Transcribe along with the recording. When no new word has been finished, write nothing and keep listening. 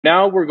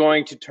Now we're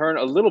going to turn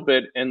a little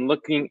bit and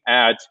looking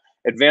at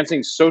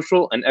advancing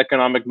social and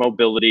economic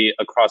mobility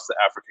across the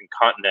African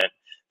continent.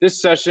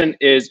 This session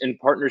is in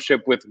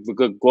partnership with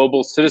the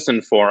Global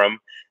Citizen Forum,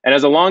 and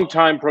as a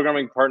longtime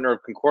programming partner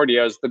of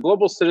Concordia's, the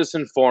Global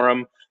Citizen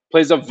Forum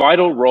plays a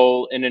vital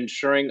role in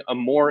ensuring a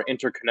more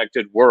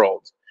interconnected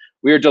world.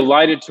 We are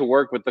delighted to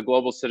work with the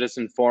Global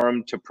Citizen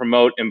Forum to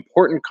promote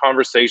important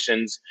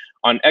conversations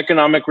on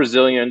economic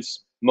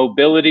resilience,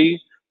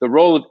 mobility, the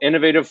role of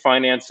innovative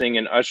financing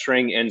in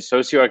ushering in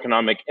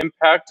socioeconomic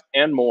impact,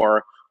 and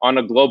more on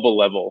a global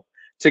level.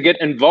 To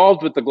get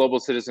involved with the Global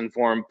Citizen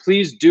Forum,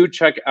 please do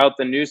check out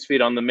the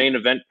newsfeed on the main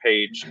event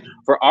page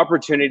for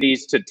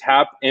opportunities to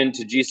tap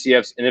into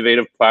GCF's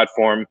innovative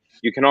platform.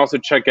 You can also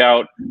check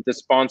out the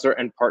sponsor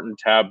and partner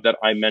tab that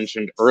I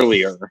mentioned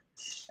earlier.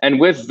 And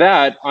with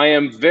that, I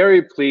am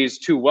very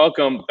pleased to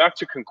welcome back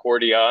to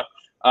Concordia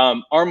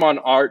Armand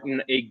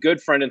Arton, a good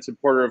friend and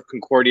supporter of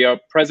Concordia,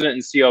 president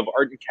and CEO of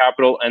Arton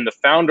Capital, and the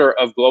founder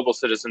of Global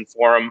Citizen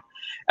Forum,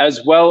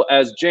 as well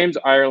as James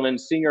Ireland,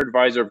 senior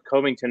advisor of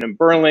Covington and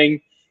Burling,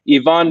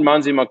 Yvonne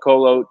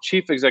Manzi-Makolo,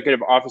 chief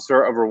executive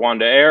officer of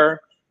Rwanda Air,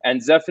 and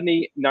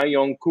Zephany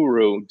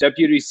Nayonkuru,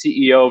 deputy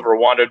CEO of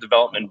Rwanda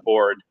Development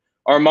Board.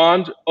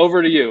 Armand,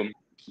 over to you.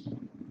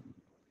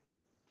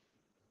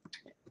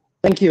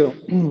 Thank you.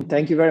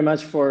 Thank you very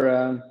much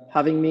for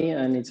having me,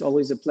 and it's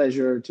always a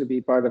pleasure to be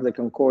part of the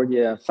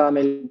Concordia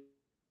family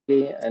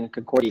and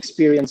Concordia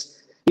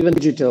experience. Even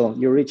digital,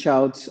 your reach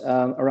out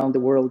around the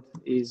world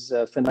is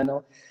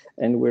phenomenal,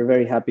 and we're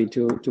very happy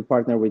to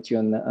partner with you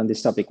on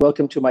this topic.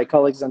 Welcome to my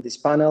colleagues on this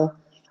panel.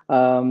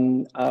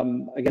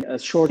 Again, a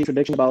short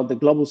introduction about the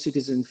Global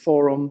Citizen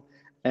Forum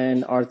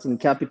and Arton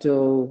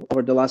Capital.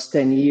 Over the last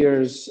 10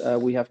 years,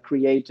 we have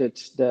created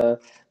the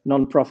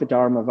non-profit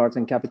arm of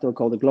Arton Capital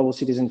called the Global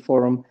Citizen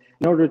Forum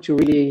in order to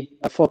really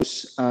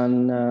focus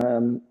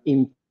on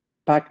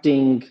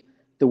impacting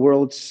the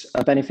world's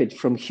benefit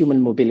from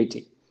human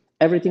mobility.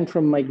 Everything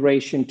from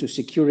migration to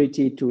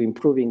security to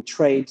improving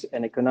trade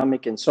and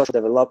economic and social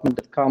development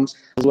that comes,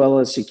 as well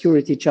as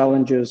security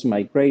challenges,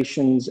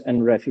 migrations,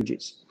 and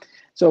refugees.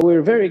 So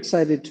we're very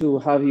excited to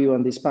have you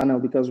on this panel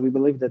because we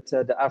believe that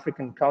the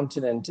African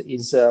continent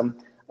is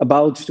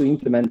about to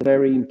implement a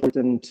very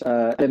important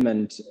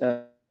element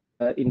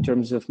in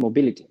terms of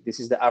mobility.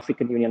 This is the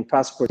African Union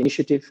Passport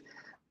Initiative,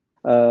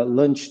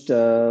 launched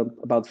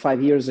about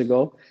 5 years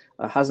ago,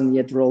 hasn't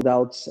yet rolled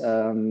out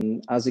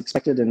as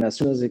expected and as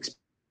soon as expected,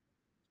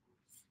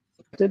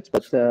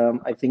 but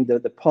I think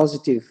that the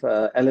positive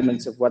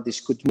elements of what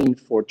this could mean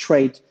for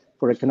trade,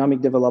 for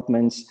economic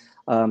developments,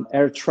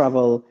 air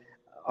travel,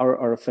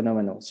 are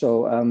phenomenal.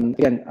 So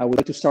again, I would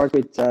like to start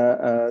with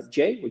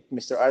Jay, with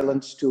Mr.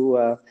 Ireland,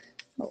 to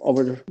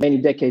over many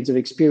decades of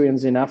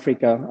experience in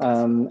Africa.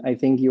 I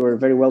think you are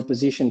very well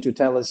positioned to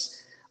tell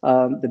us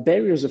the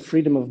barriers of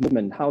freedom of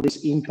movement, how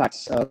this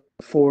impacts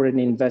foreign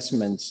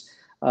investments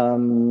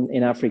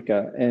in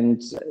Africa,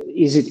 and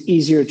is it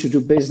easier to do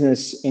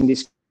business in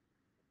this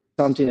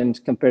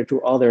continent compared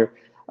to other,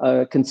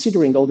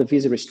 considering all the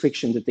visa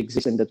restrictions that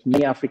exist and that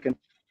many African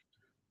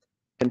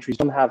countries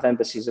don't have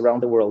embassies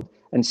around the world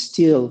and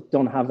still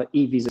don't have an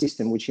e-visa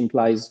system, which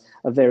implies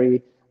a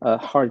very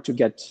hard to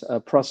get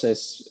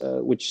process,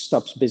 which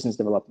stops business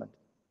development.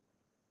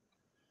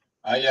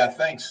 Yeah,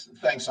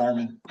 thanks,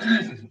 Armin.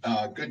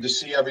 Good to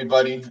see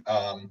everybody.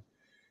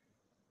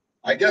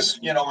 I guess,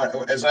 you know,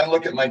 as I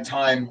look at my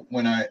time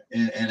when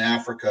in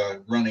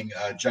Africa running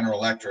General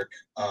Electric,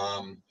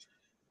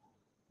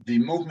 the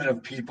movement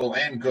of people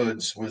and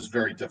goods was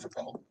very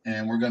difficult,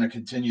 and we're going to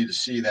continue to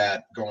see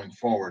that going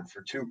forward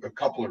for a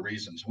couple of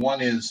reasons.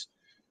 One is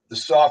the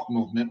soft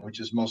movement, which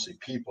is mostly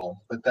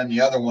people, but then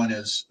the other one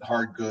is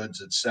hard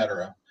goods,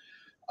 etc.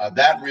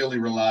 That really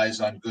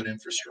relies on good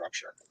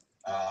infrastructure,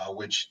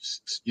 which,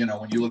 you know,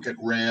 when you look at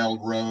rail,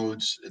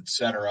 roads,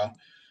 etc.,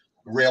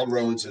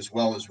 railroads as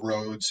well as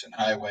roads and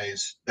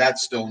highways, that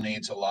still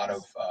needs a lot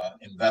of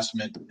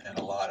investment and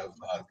a lot of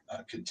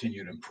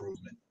continued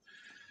improvement.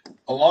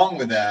 Along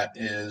with that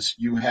is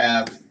you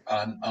have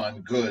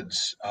on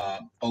goods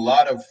a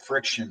lot of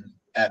friction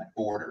at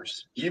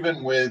borders.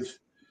 Even with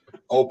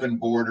open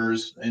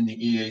borders in the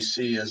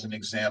EAC as an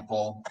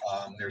example,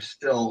 there's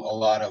still a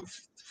lot of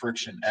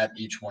friction at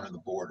each one of the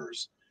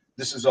borders.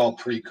 This is all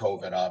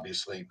pre-COVID,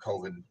 obviously.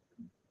 COVID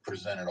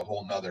presented a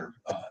whole nother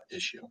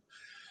issue.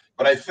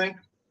 But I think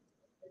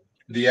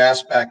the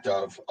aspect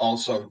of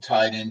also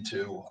tied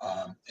into,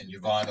 and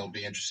Yvonne, it'll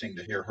be interesting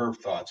to hear her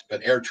thoughts,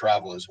 but air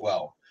travel as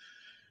well.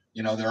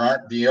 You know, there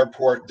aren't the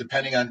airport,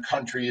 depending on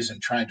countries and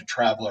trying to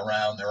travel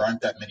around, there aren't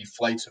that many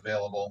flights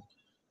available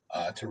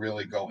to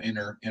really go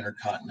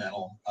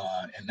intercontinental,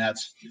 and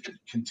that's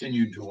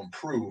continued to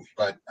improve,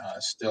 but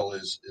still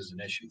is an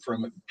issue.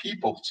 From a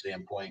people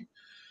standpoint,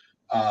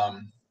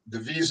 the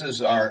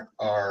visas are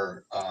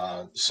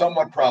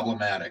somewhat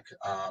problematic,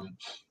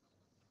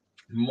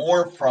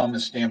 more from the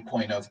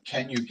standpoint of,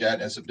 can you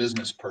get, as a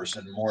business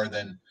person, more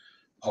than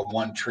a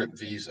one-trip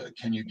visa?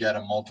 Can you get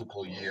a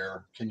multiple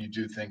year? Can you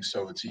do things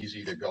so it's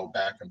easy to go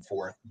back and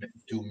forth,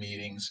 do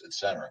meetings,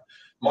 etc.?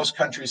 Most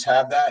countries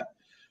have that,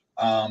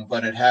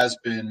 but it has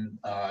been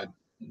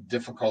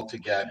difficult to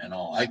get and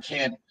all.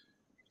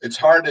 It's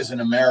hard as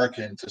an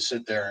American to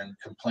sit there and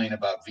complain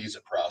about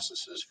visa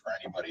processes for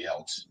anybody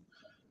else.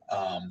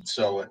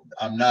 So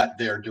I'm not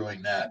there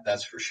doing that,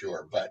 that's for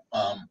sure. But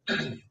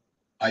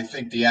I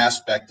think the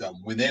aspect of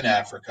within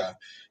Africa,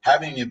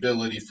 having the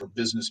ability for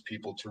business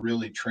people to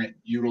really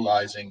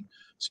utilizing,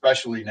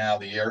 especially now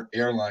the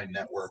airline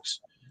networks,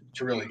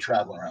 to really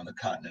travel around the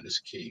continent is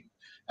key.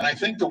 And I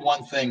think the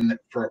one thing that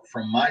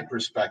from my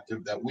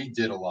perspective that we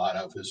did a lot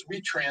of is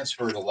we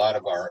transferred a lot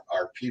of our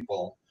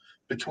people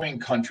between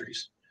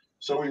countries.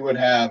 So we would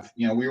have,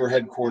 we were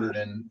headquartered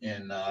in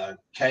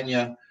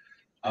Kenya,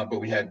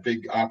 but we had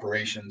big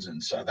operations in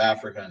South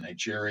Africa,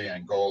 Nigeria,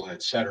 Angola,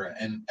 et cetera.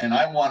 And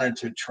I wanted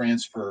to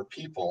transfer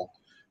people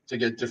to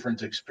get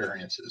different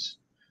experiences.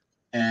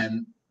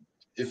 And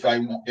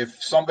if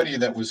somebody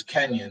that was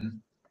Kenyan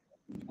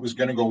was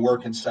going to go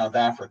work in South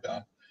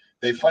Africa,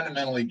 they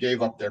fundamentally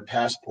gave up their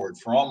passport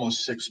for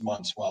almost 6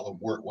 months while the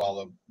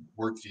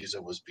work visa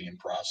was being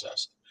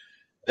processed.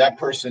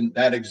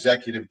 That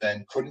executive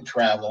then couldn't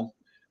travel,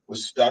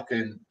 was stuck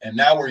in, and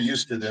now we're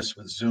used to this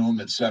with Zoom,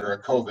 et cetera,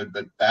 COVID,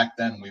 but back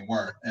then we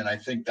weren't. And I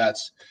think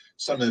that's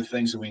some of the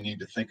things that we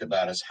need to think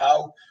about is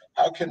how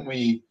can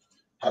we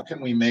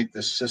make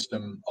this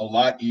system a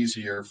lot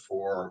easier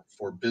for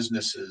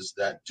businesses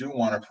that do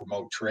want to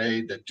promote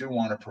trade, that do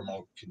want to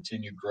promote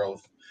continued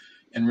growth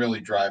and really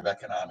drive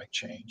economic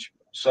change.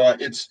 So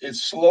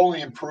it's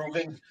slowly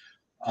improving.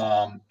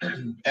 And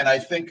I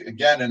think,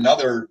 again,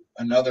 another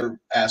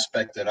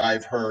aspect that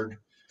I've heard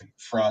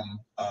from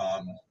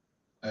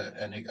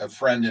a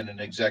friend and an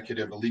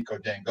executive, Aliko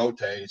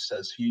Dangote,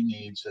 says he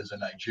needs, as a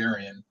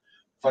Nigerian,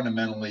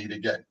 fundamentally to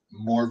get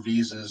more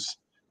visas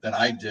than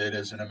I did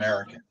as an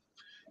American.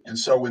 And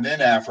so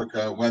within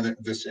Africa, whether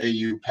this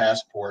AU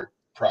passport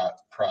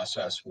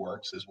process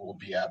works will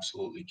be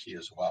absolutely key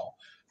as well.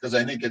 Because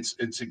I think it's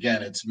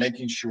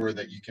making sure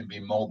that you can be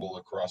mobile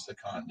across the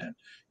continent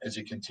as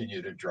you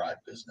continue to drive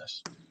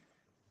business.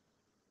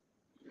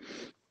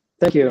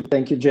 Thank you,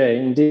 Jay.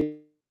 Indeed,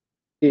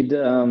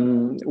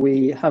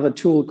 we have a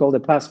tool called the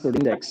Passport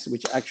Index,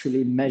 which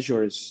actually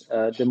measures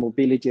the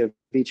mobility of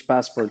each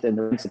passport and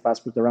ranks the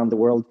passport around the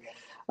world.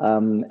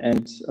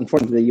 And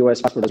unfortunately, the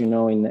US passport, as you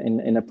know,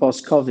 in a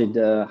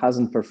post-COVID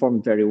hasn't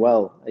performed very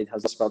well. It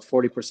has about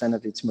 40%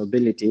 of its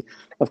mobility.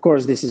 Of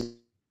course, this is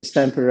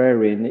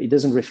temporary, and it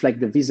doesn't reflect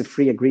the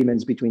visa-free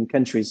agreements between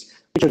countries,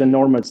 which are the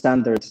normal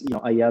standards,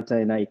 IATA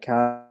and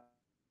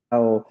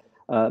ICAO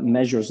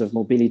measures of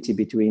mobility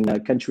between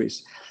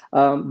countries.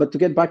 But to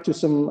get back to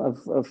some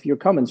of your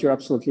comments, you're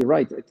absolutely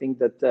right. I think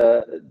that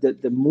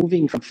the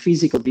moving from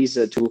physical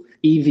visa to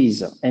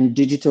e-visa and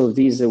digital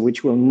visa,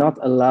 which will not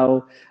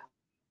allow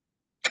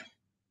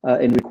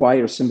and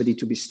require somebody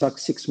to be stuck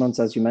 6 months,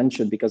 as you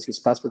mentioned, because his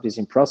passport is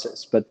in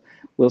process, but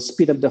will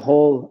speed up the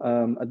whole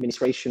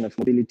administration of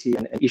mobility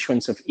and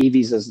issuance of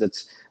e-visas that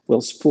will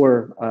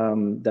spur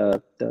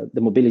the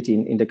mobility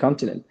in the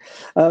continent.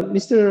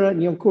 Mr.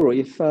 Nyonkuru,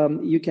 if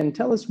you can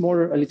tell us a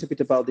little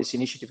bit about this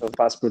initiative of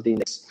Passport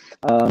Index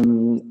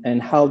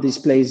and how this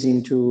plays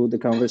into the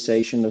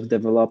conversation of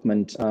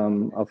development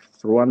of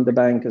Rwanda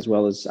Bank as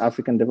well as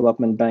African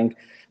Development Bank.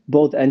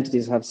 Both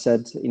entities have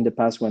said in the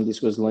past when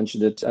this was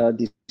launched that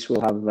this will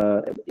have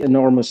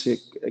enormous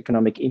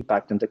economic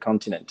impact on the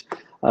continent.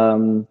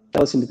 Tell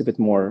us a little bit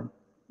more.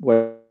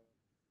 What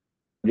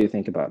do you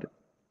think about it?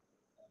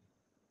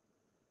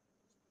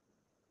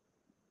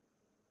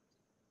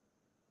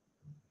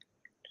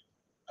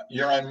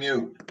 You're on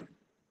mute.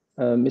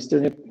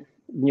 Mr.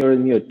 You're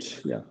on mute,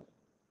 yeah.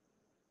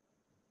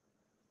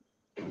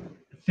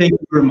 Thank you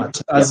very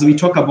much. As we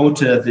talk about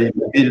the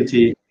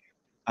mobility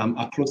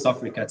across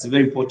Africa, it's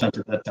very important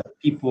that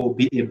people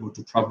be able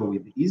to travel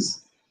with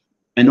ease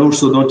and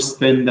also not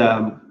spend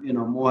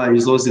more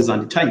resources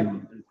and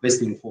time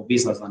requesting for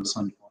visas and so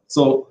on.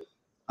 So,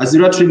 as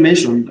you actually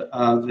mentioned,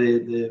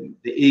 the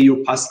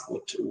AU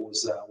passport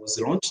was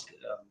launched.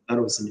 That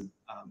was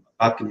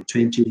back in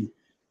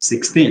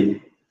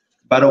 2016,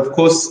 but of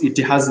course it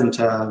hasn't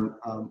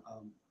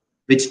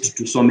reached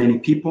to so many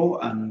people,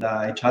 and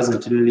it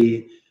hasn't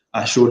really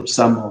showed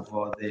some of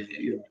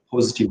the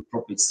positive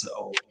profits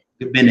or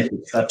the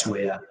benefits that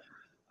were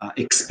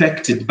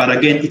expected. But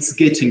again, it's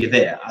getting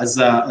there. As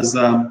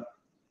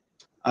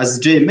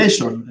Jay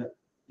mentioned,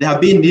 there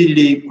have been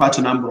really quite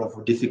a number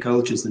of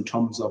difficulties in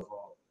terms of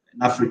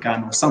an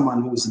African or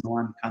someone who is in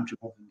one country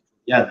moving to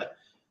the other.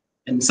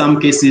 In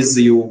some cases,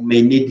 you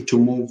may need to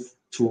move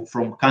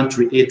from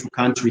country A to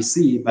country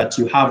C, but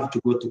you have to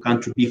go to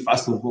country B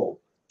first of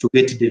all to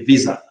get the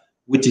visa,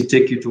 which will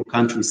take you to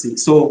country C.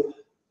 So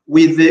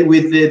with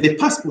the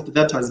passport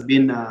that has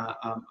been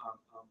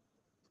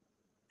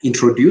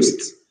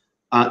introduced,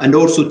 and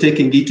also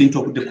taking it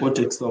into the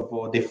context of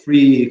the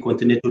free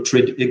continental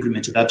trade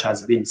agreement that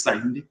has been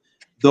signed,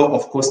 though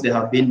of course there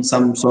have been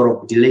some sort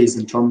of delays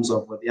in terms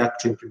of the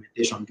actual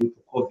implementation due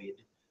to COVID.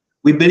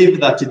 We believe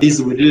that this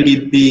will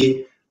really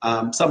be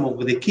some of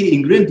the key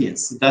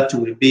ingredients that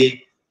will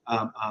be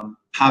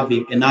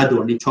having an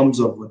add-on in terms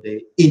of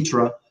the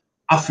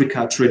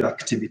Africa trade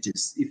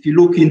activities. If you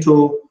look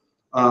into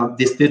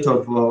the state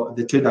of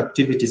the trade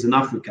activities in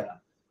Africa,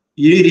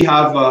 you really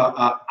have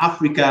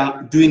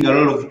Africa doing a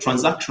lot of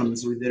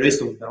transactions with the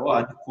rest of the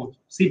world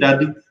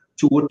considered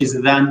to what is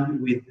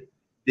done with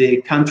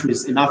the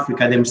countries in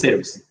Africa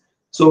themselves.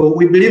 So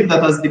we believe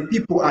that as the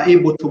people are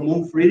able to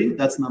move freely,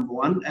 that's number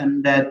one,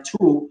 and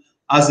two,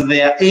 as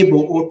they are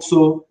able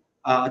also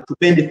to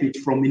benefit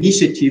from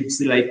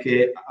initiatives like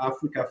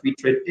Africa Free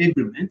Trade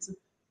Agreement,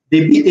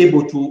 they be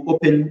able to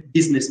open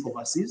business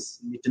overseas,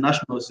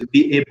 internationals will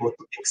be able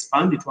to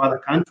expand to other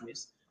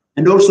countries,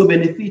 and also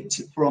benefit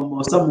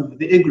from some of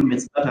the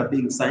agreements that are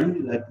being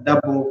signed, like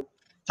double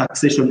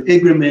taxation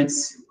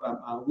agreements,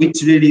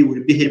 which really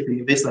will be helping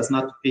investors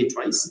not to pay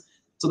twice.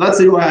 So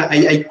that's why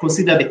I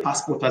consider the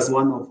passport as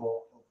one of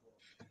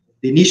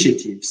the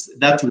initiatives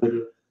that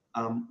will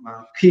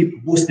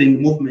keep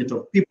boosting movement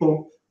of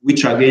people,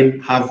 which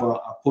again have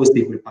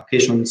positive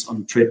repercussions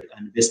on trade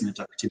and investment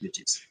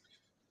activities.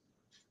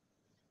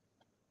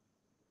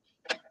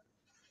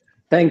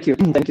 Thank you,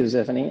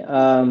 Stephanie.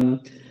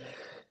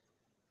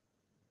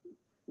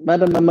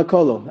 Madam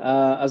Makolo,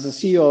 as a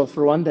CEO of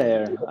Rwanda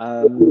Air,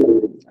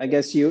 I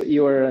guess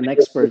you are an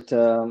expert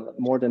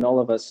more than all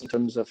of us in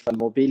terms of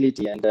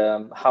mobility, and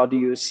how do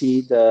you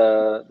see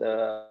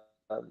the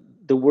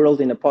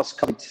world in a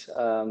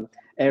post-COVID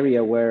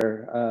area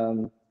where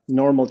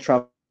normal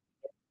travel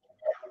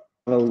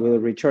will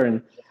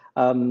return?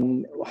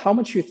 How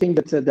much do you think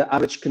that the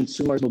average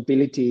consumer's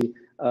mobility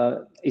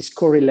is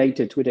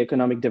correlated with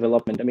economic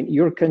development? I mean,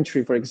 your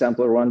country, for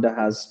example, Rwanda,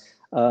 has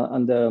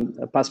on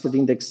the passport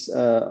index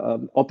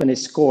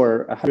openness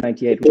score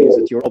 198, which means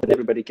that you're open,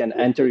 everybody can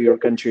enter your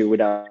country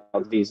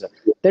without visa.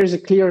 There's a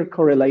clear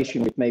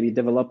correlation with maybe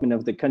development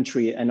of the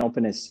country and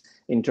openness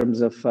in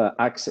terms of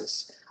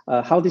access.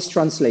 How this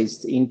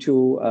translates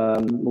into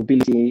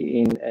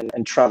mobility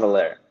and travel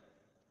there?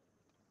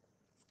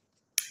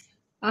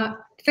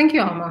 Thank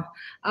you, Armand.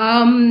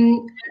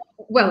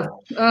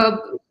 Well,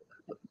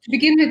 to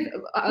begin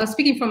with,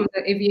 speaking from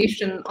the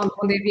aviation, on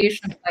the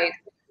aviation side,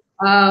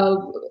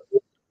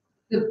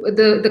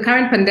 the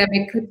current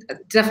pandemic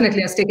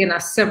definitely has taken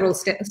us several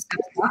steps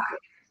back.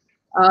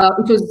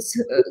 It was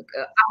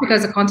Africa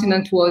as a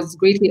continent was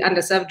greatly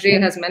underserved. Jay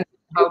has mentioned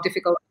how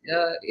difficult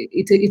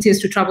it is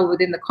to travel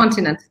within the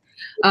continent.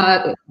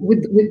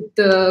 With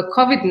the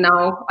COVID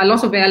now, a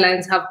lot of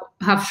airlines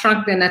have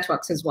shrunk their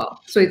networks as well.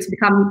 So it's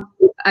become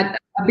a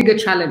bigger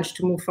challenge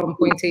to move from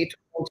point A to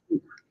point B.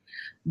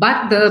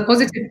 But the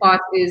positive part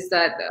is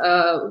that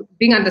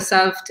being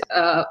underserved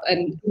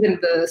and given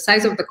the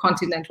size of the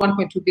continent,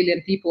 1.2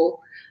 billion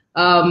people,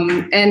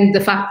 and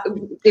the fact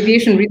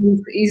aviation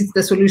really is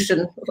the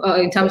solution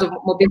in terms of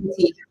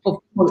mobility of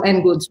people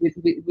and goods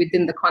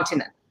within the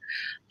continent.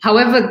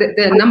 However,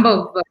 there are a number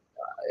of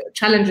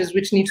challenges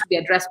which need to be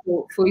addressed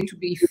for it to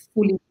be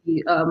fully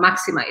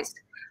maximized.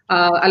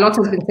 A lot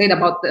has been said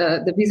about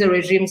the visa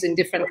regimes in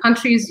different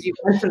countries. You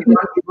mentioned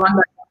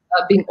Rwanda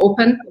being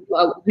open,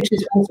 which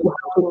is also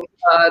helping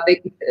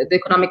the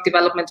economic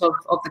development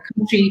of the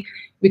country.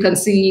 We can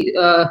see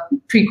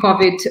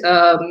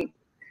pre-COVID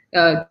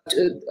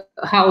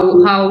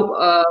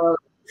how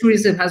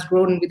tourism has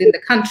grown within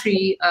the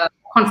country,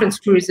 conference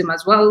tourism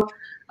as well.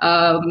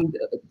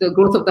 The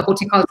growth of the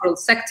horticultural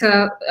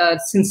sector,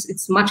 since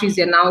it's much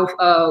easier now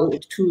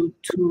to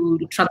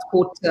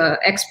transport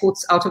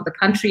exports out of the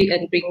country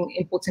and bring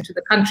imports into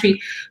the country.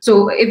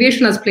 So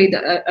aviation has played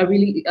a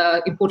really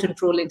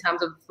important role in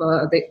terms of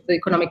the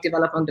economic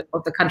development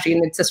of the country,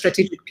 and it's a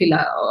strategic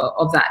pillar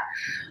of that.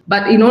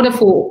 But in order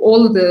for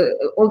all the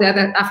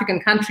other African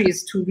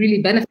countries to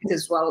really benefit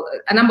as well,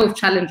 a number of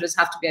challenges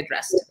have to be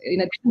addressed.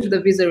 In addition to the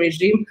visa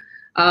regime,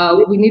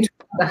 we need to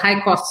the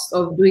high costs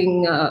of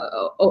doing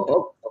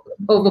of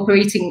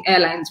operating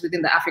airlines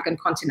within the African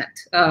continent.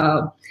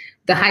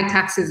 The high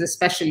taxes,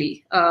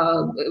 especially.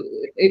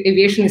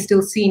 Aviation is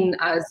still seen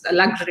as a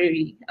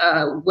luxury,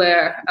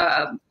 where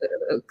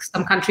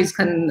some countries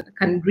can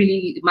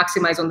really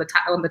maximize on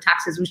the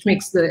taxes, which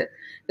makes the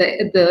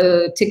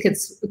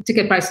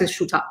ticket prices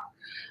shoot up.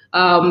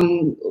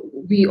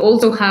 We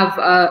also have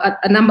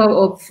a number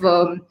of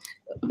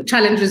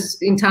challenges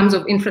in terms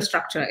of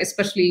infrastructure,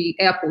 especially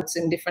airports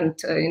in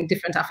different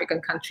African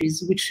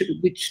countries, which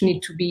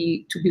need to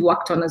be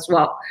worked on as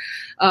well.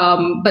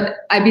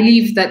 But I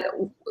believe that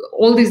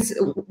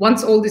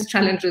once all these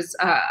challenges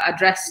are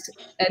addressed,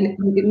 and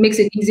it makes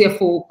it easier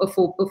for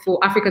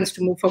Africans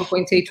to move from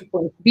point A to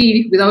point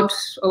B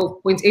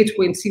point A to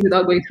point C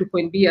without going through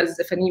point B, as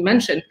Stephanie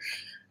mentioned.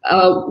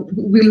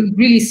 We'll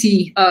really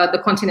see the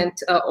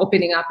continent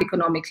opening up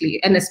economically,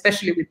 and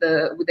especially with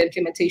the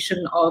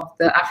implementation of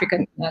the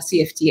African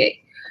CFTA.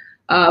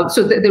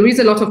 So there is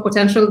a lot of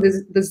potential.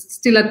 There's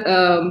still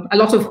a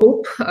lot of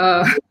hope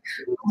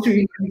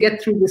to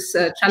get through this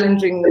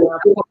challenging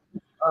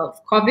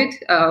of COVID.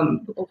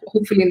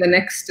 Hopefully, in the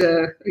next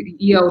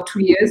year or 2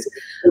 years,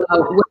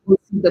 we'll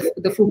see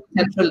the full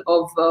potential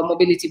of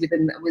mobility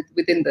within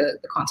the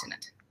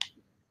continent.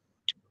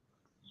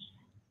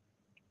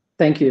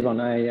 Thank you, Yvonne.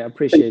 I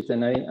appreciate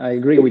and I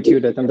agree with you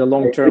that in the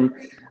long term,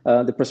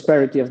 the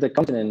prosperity of the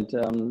continent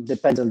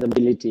depends on the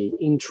mobility,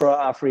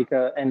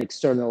 intra-Africa and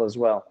external as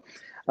well.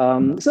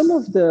 Some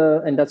of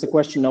the, and that's a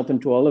question open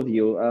to all of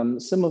you,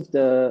 some of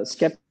the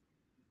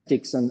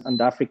skeptics on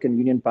the African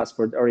Union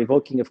passport are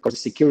evoking, of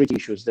course, security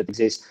issues that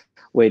exist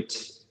with,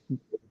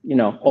 you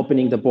know,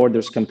 opening the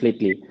borders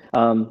completely.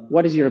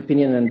 What is your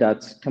opinion on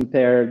that?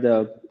 Compare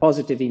the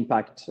positive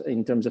impact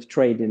in terms of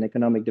trade and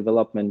economic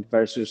development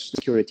versus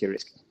security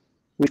risk.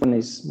 Which one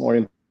is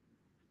more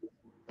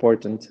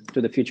important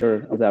to the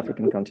future of the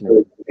African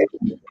continent?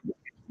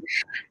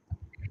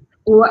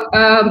 Well,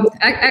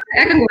 I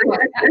can go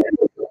ahead.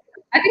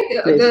 I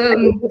think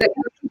the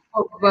issue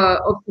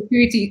of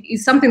security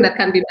is something that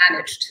can be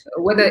managed,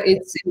 whether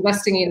it's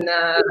investing in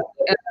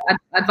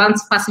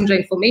advanced passenger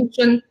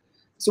information,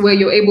 so where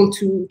you're able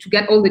to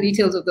get all the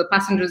details of the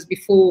passengers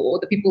before, or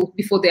the people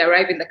before they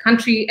arrive in the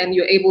country, and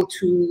you're able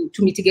to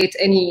mitigate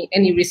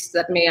any risks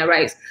that may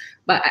arise.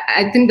 But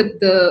I think that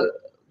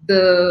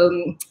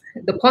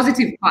the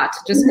positive part,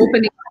 just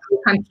opening up the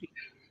country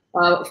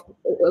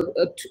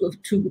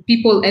to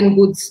people and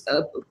goods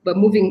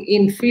moving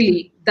in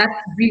freely, that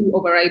really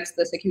overrides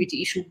the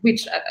security issue,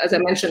 which, as I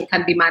mentioned,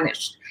 can be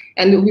managed.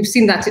 And we've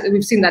seen that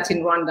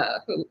in Rwanda,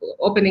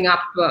 opening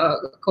up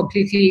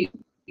completely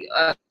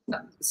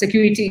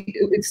security.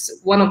 It's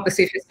one of the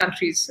safest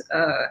countries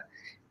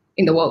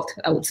in the world,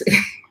 I would say.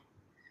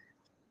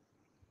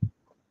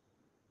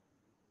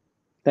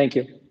 Thank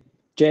you.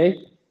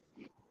 Jay?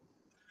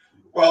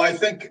 Well, I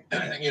think,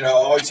 you know,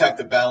 always have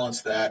to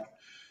balance that,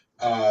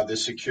 the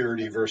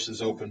security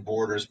versus open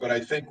borders. But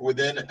I think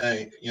within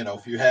a, you know,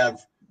 if you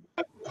have,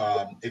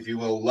 if you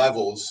will,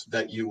 levels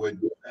that you would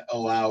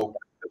allow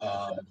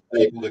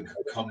people to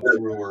come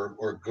through,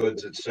 or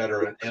goods, et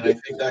cetera. And I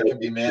think that can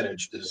be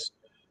managed, as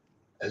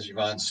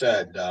Yvonne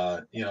said.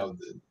 You know,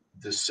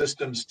 the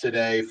systems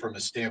today, from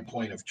a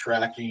standpoint of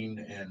tracking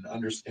and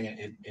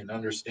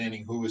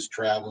understanding who is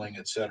traveling,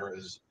 et cetera,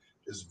 is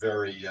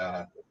very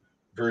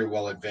very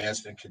well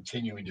advanced and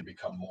continuing to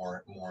become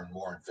more and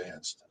more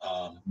advanced.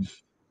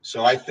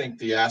 So I think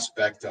the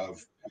aspect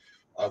of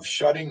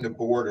shutting the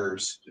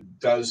borders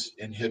does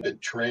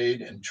inhibit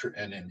trade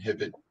and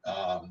inhibit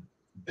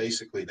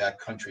basically that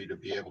country to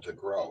be able to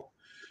grow,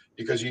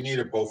 because you need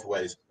it both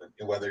ways,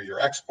 whether you're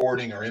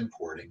exporting or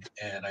importing.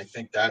 And I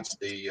think that's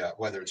the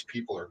whether it's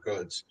people or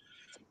goods.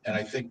 And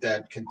I think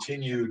that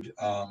continued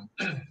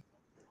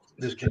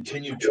this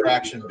continued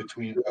traction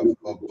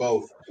of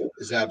both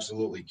is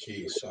absolutely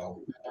key.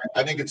 So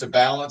I think it's a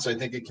balance. I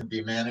think it can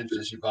be managed,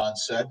 as Yvonne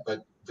said, but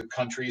the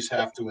countries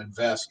have to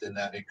invest in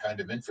that kind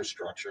of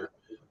infrastructure,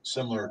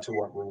 similar to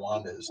what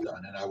Rwanda has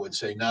done. And I would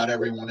say not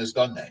everyone has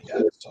done that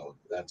yet. So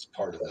that's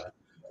part of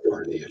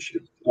the issue.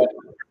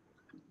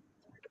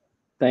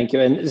 Thank you.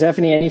 And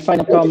Zephany, any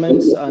final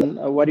comments on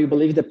what do you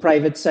believe the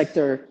private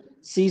sector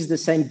sees the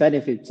same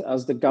benefits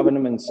as the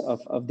governments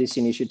of this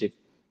initiative?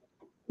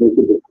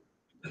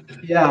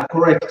 Yeah,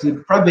 correct.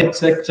 The private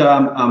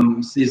sector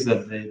sees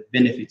the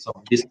benefits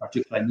of this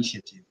particular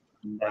initiative.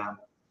 And,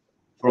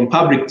 from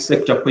public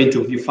sector point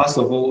of view, first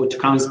of all, it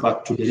comes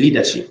back to the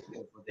leadership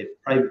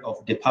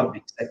of the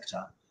public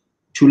sector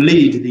to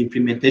lead the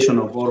implementation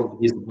of all of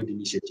these good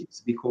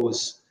initiatives.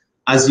 Because,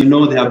 as you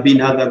know, there have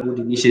been other good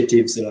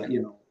initiatives,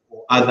 you know,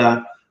 or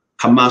other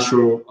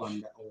commercial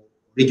and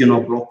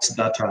regional blocks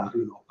that are,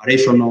 you know,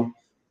 operational.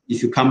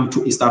 If you come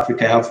to East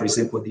Africa, you have, for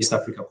example, the East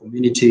Africa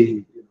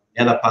Community.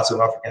 The other parts of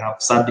Africa have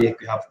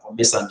SADC, you have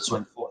COMESA, and so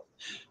on and forth.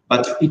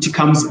 But it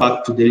comes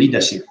back to the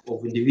leadership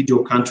of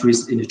individual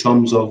countries in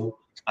terms of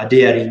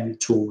adhering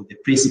to the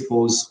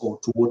principles or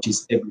to what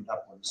is agreed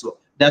upon. So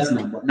that's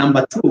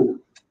number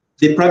two.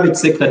 The private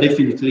sector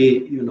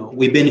definitely, you know,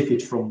 we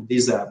benefit from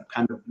these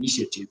kind of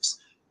initiatives.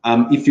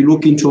 If you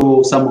look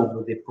into some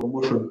of the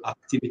promotion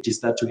activities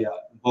that we are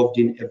involved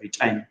in every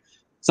time,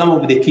 some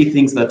of the key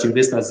things that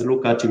investors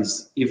look at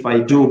is, if I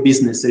do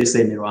business, let's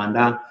say in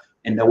Rwanda,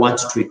 and I want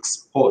to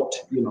export,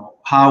 you know,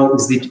 how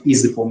is it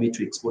easy for me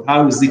to export?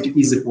 How is it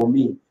easy for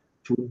me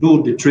to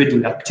do the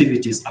trading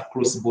activities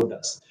across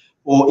borders?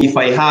 Or if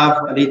I have,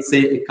 let's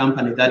say, a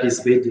company that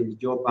is based in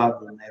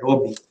Joburg or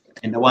Nairobi,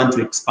 and I want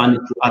to expand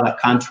it to other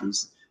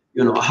countries,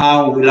 you know,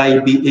 how will I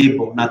be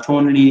able not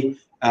only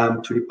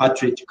to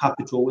repatriate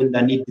capital when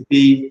there need to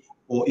be,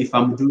 or if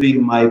I'm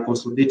doing my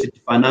consolidated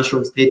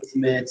financial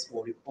statements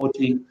or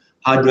reporting,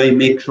 how do I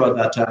make sure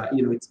that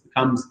you know, it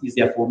becomes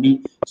easier for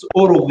me? So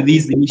all of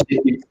these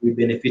initiatives will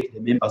benefit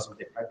the members of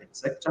the private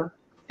sector,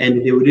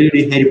 and they will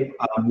really help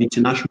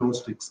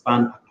multinationals to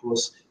expand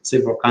across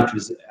several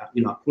countries,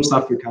 you know, across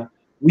Africa,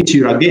 which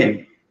will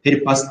again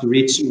help us to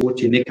reach what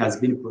UNEC has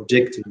been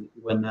projecting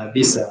when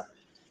this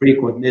free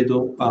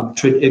continental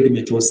trade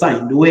agreement was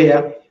signed,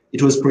 where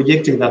it was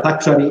projecting that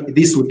actually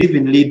this would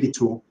even lead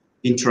to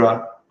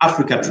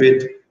intra-Africa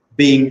trade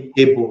being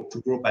able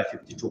to grow by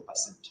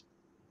 52%.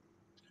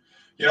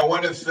 You know,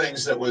 one of the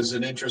things that was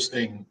an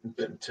interesting,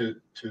 to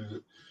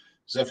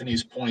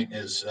Zephany's point,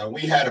 is we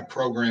had a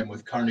program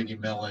with Carnegie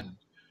Mellon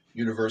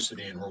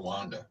University in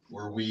Rwanda,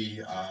 where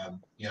we,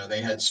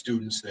 they had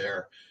students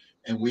there,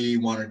 and we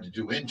wanted to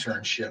do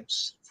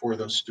internships for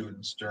those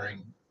students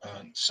during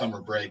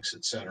summer breaks,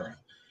 etc.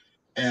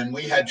 And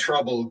we had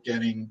trouble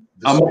getting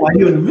the Are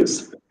you on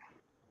mute?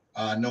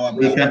 No, I'm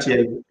We not. can't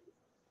hear you.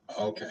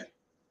 Okay.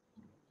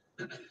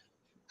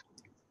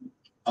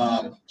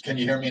 Can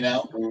you hear me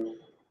now?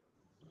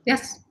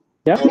 Yes.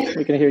 Yeah, Okay.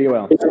 we can hear you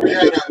well.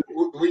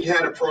 We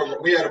had a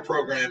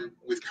program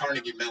with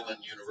Carnegie Mellon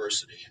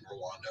University in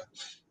Rwanda,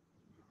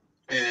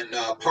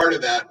 and part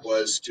of that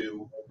was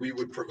we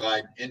would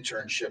provide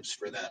internships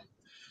for them,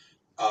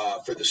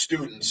 for the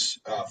students,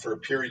 for a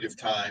period of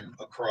time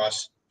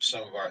across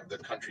some of the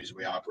countries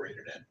we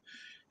operated in,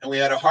 and we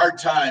had a hard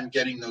time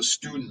getting those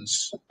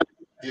students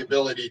the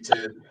ability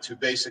to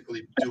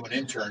basically do an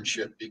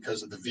internship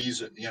because of the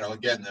visa,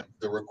 again,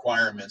 the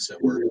requirements that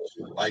were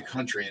by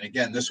country. And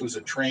again, this was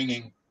a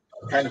training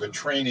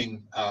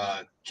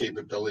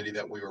capability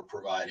that we were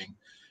providing.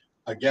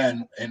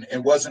 Again, and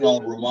it wasn't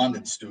all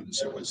Rwandan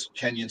students, it was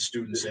Kenyan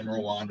students in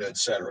Rwanda, et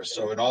cetera.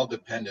 So it all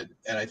depended.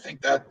 And I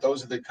think that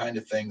those are the kind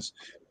of things,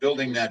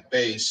 building that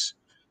base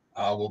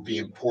will be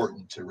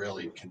important to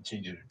really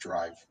continue to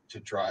drive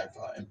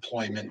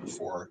employment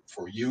for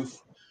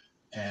youth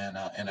and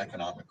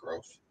economic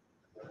growth.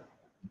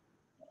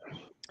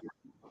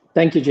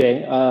 Thank you,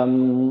 Jay.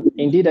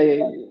 Indeed,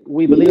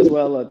 we believe as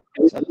well at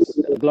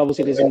Global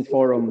Citizen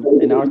Forum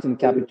and Arton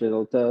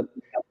Capital that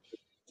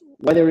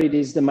whether it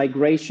is the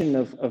migration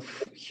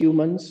of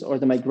humans or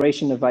the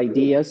migration of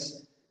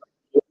ideas,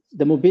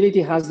 the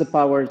mobility has the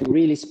power to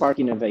really spark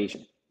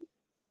innovation,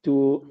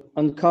 to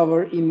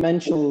uncover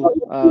immense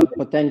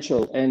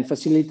potential and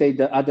facilitate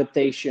the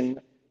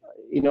adaptation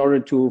in order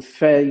to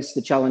face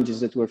the challenges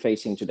that we're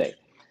facing today.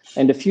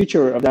 And the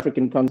future of the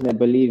African continent, I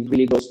believe,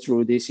 really goes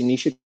through this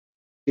initiative,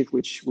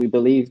 which we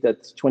believe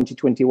that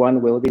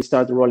 2021 will really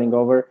start rolling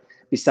over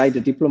beside the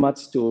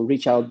diplomats to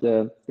reach out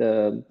the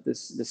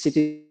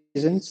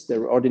citizens, the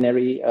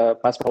ordinary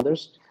passport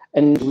holders.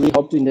 And we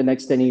hope in the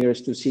next 10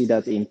 years to see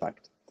that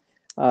impact.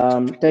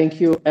 Thank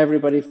you,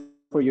 everybody,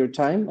 for your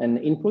time and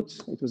input.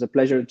 It was a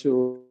pleasure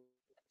to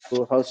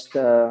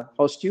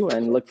host you,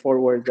 and look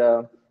forward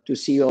to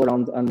see you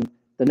around on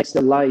the next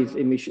live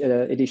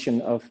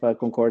edition of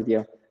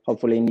Concordia,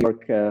 hopefully in New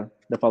York,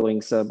 the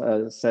following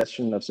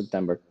session of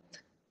September.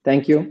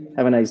 Thank you.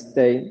 Have a nice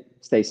day.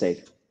 Stay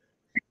safe.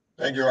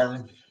 Thank you,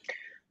 Armand.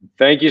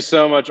 Thank you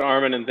so much,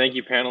 Armand, and thank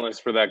you, panelists,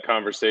 for that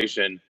conversation.